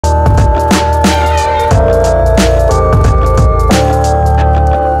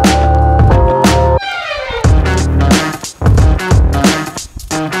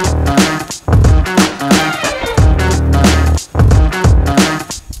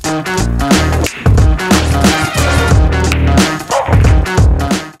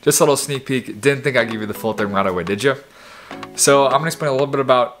Just a little sneak peek. Didn't think I'd give you the full thing right away, did you? So I'm gonna explain a little bit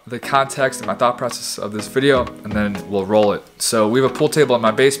about the context and my thought process of this video, and then we'll roll it. So we have a pool table in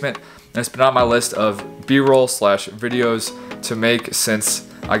my basement, and it's been on my list of B-roll / videos to make since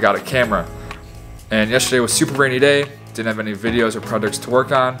I got a camera. And yesterday was a super rainy day, didn't have any videos or projects to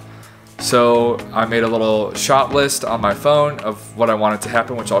work on. So I made a little shot list on my phone of what I wanted to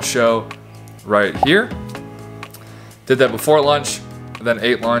happen, which I'll show right here. Did that before lunch, then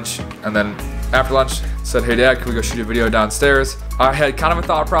ate lunch, and then after lunch said, hey Dad, can we go shoot a video downstairs? I had kind of a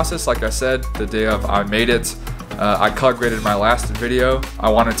thought process, like I said, the day of I made it. I color graded my last video. I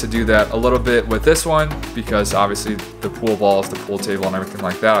wanted to do that a little bit with this one because obviously the pool balls, the pool table and everything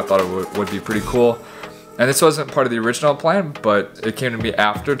like that, I thought it would be pretty cool. And this wasn't part of the original plan, but it came to me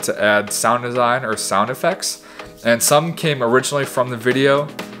after to add sound design or sound effects. And some came originally from the video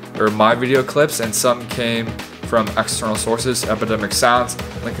or my video clips, and some came from external sources, Epidemic Sounds.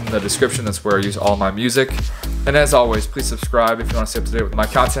 Link in the description, that's where I use all my music. And as always, please subscribe if you want to stay up to date with my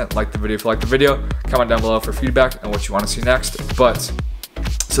content. Like the video if you like the video. Comment down below for feedback and what you want to see next. But,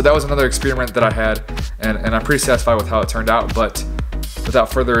 so that was another experiment that I had, and I'm pretty satisfied with how it turned out. But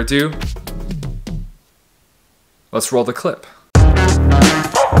without further ado, let's roll the clip.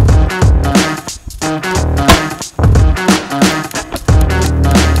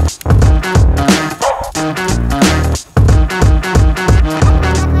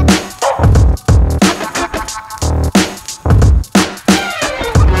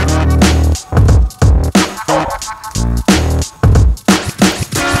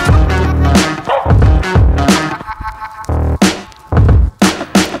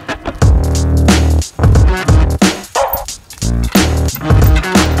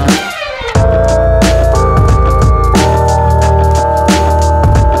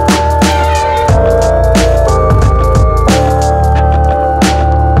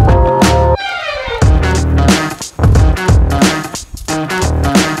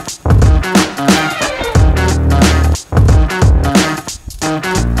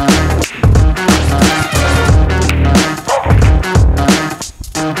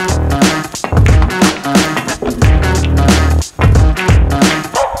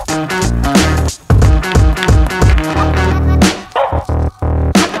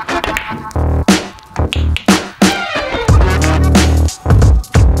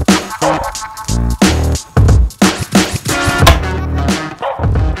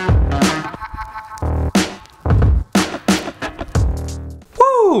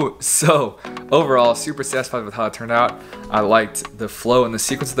 So overall, super satisfied with how it turned out. I liked the flow and the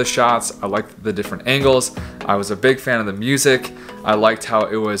sequence of the shots. I liked the different angles. I was a big fan of the music. I liked how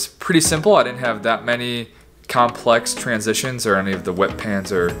it was pretty simple. I didn't have that many complex transitions or any of the whip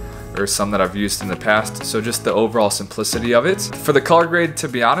pans or some that I've used in the past. So just the overall simplicity of it. For the color grade, to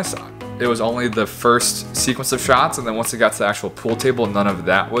be honest, it was only the first sequence of shots, and then once it got to the actual pool table, none of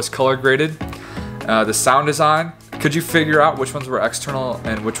that was color graded. The sound design, could you figure out which ones were external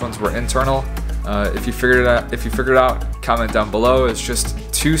and which ones were internal? If you figured it out, comment down below. It's just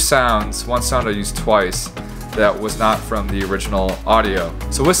two sounds, one sound I used twice that was not from the original audio.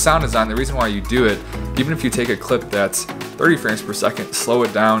 So with sound design, the reason why you do it, even if you take a clip that's 30 frames per second, slow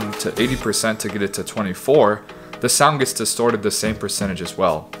it down to 80% to get it to 24, the sound gets distorted the same percentage as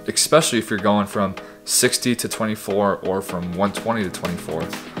well, especially if you're going from 60 to 24 or from 120 to 24.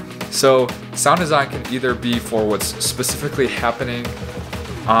 So sound design can either be for what's specifically happening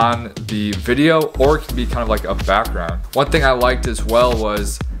on the video, or it can be kind of like a background. One thing I liked as well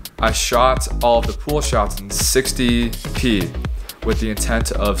was I shot all of the pool shots in 60p with the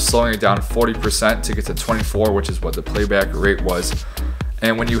intent of slowing it down 40% to get to 24, which is what the playback rate was.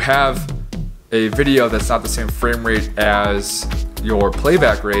 And when you have a video that's not the same frame rate as your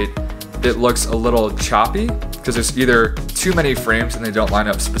playback rate, it looks a little choppy because there's either too many frames and they don't line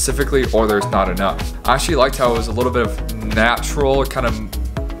up specifically, or there's not enough. I actually liked how it was a little bit of natural, kind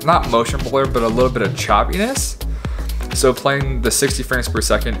of not motion blur, but a little bit of choppiness. So playing the 60 frames per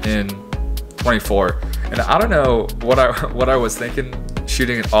second in 24, and I don't know what I was thinking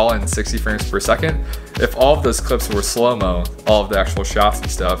shooting it all in 60 frames per second. If all of those clips were slow-mo, all of the actual shots and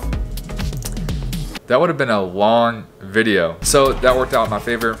stuff, that would have been a long video. So that worked out in my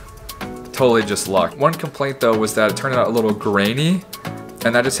favor. Totally just luck. One complaint though was that it turned out a little grainy,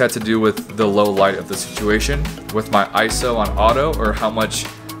 and that just had to do with the low light of the situation. With my ISO on auto, or how much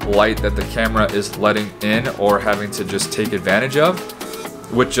light that the camera is letting in or having to just take advantage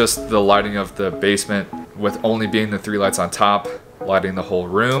of, with just the lighting of the basement, with only being the 3 lights on top, lighting the whole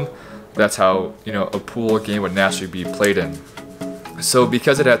room. That's how, you know, a pool game would naturally be played in. So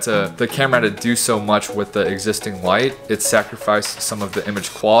because the camera had to do so much with the existing light, it sacrificed some of the image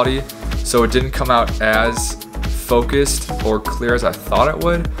quality. So it didn't come out as focused or clear as I thought it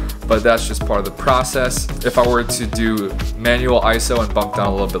would, but that's just part of the process. If I were to do manual ISO and bump down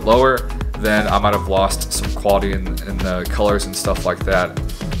a little bit lower, then I might have lost some quality in the colors and stuff like that,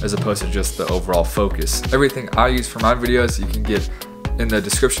 as opposed to just the overall focus. Everything I use for my videos you can get in the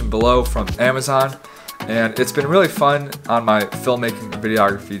description below from Amazon. And it's been really fun on my filmmaking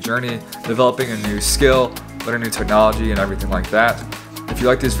videography journey, developing a new skill, learning new technology and everything like that. If you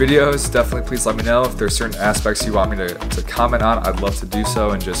like these videos, definitely please let me know. If there's certain aspects you want me to comment on, I'd love to do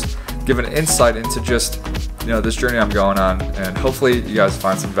so and just give an insight into just, this journey I'm going on, and hopefully you guys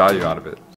find some value out of it.